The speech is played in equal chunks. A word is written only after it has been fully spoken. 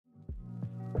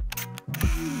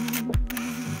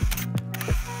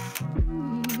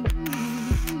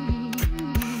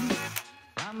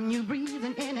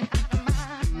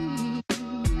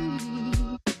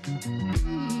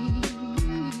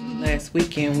past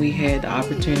weekend we had the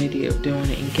opportunity of doing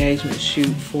an engagement shoot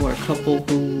for a couple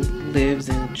who lives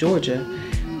in Georgia,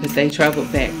 but they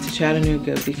traveled back to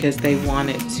Chattanooga because they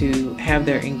wanted to have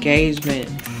their engagement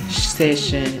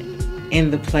session in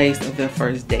the place of their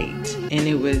first date, and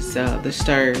it was the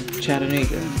Stir,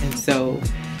 Chattanooga. And so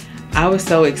I was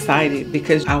so excited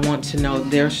because I want to know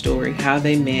their story, how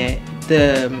they met,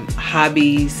 the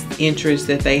hobbies, interests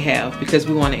that they have, because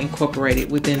we want to incorporate it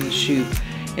within the shoot.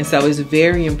 And so it's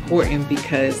very important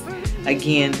because,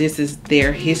 again, this is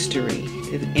their history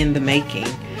in the making,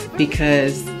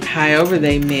 because however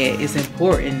they met is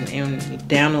important, and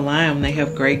down the line when they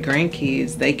have great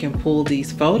grandkids, they can pull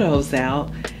these photos out,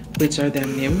 which are their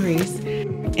memories,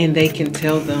 and they can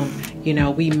tell them, you know,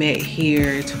 we met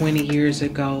here 20 years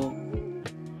ago.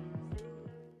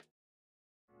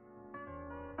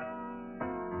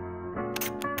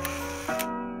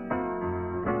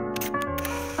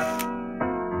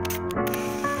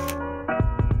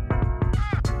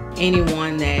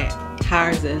 Anyone that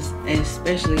hires us,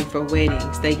 especially for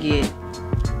weddings, they get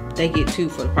two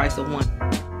for the price of one.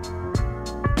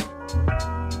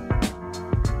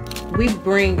 We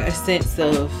bring a sense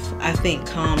of, I think,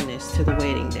 calmness to the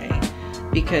wedding day,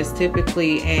 because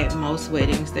typically at most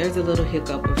weddings there's a little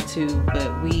hiccup or two,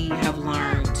 but we have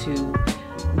learned to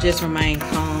just remain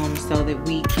calm so that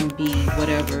we can be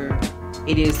whatever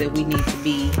it is that we need to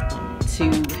be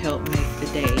to help make the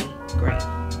day great.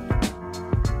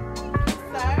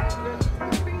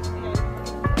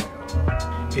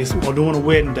 It's during a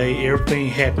wedding day, everything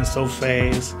happens so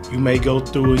fast. You may go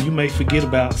through it, you may forget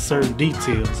about certain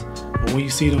details. But when you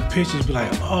see them pictures, you be like,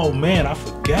 oh man, I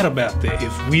forgot about that.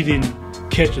 If we didn't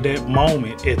catch that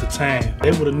moment at the time,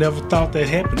 they would have never thought that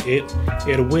happened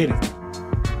at a wedding.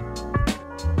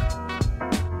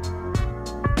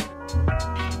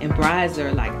 And brides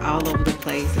are like all over the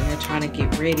place, and they're trying to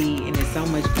get ready, and there's so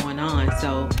much going on.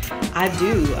 So I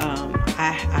do,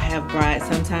 I have brides,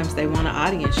 sometimes they want an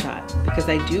audience shot because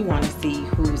they do want to see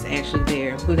who's actually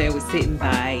there, who they were sitting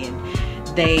by,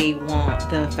 and they want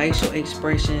the facial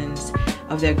expressions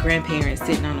of their grandparents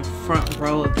sitting on the front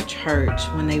row of the church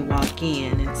when they walk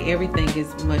in. And everything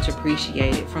is much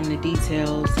appreciated, from the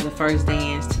details to the first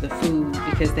dance to the food,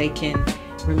 because they can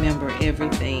remember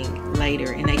everything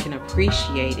later and they can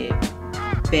appreciate it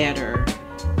better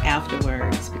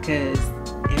afterwards, because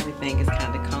everything is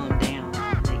kind of calmed down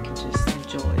and they can just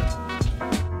enjoy it.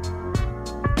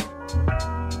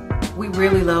 We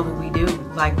really love what we do.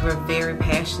 Like, we're very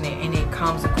passionate, and it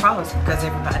comes across because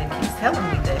everybody keeps telling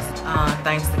me this.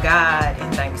 Thanks to God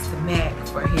and thanks to Mac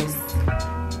for his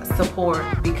support,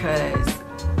 because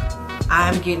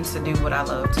I'm getting to do what I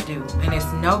love to do, and it's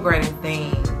no greater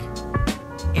thing,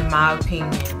 in my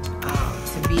opinion,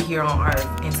 to be here on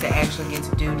earth and to actually get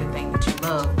to do the thing that you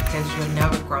love, because you'll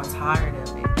never grow tired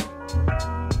of it.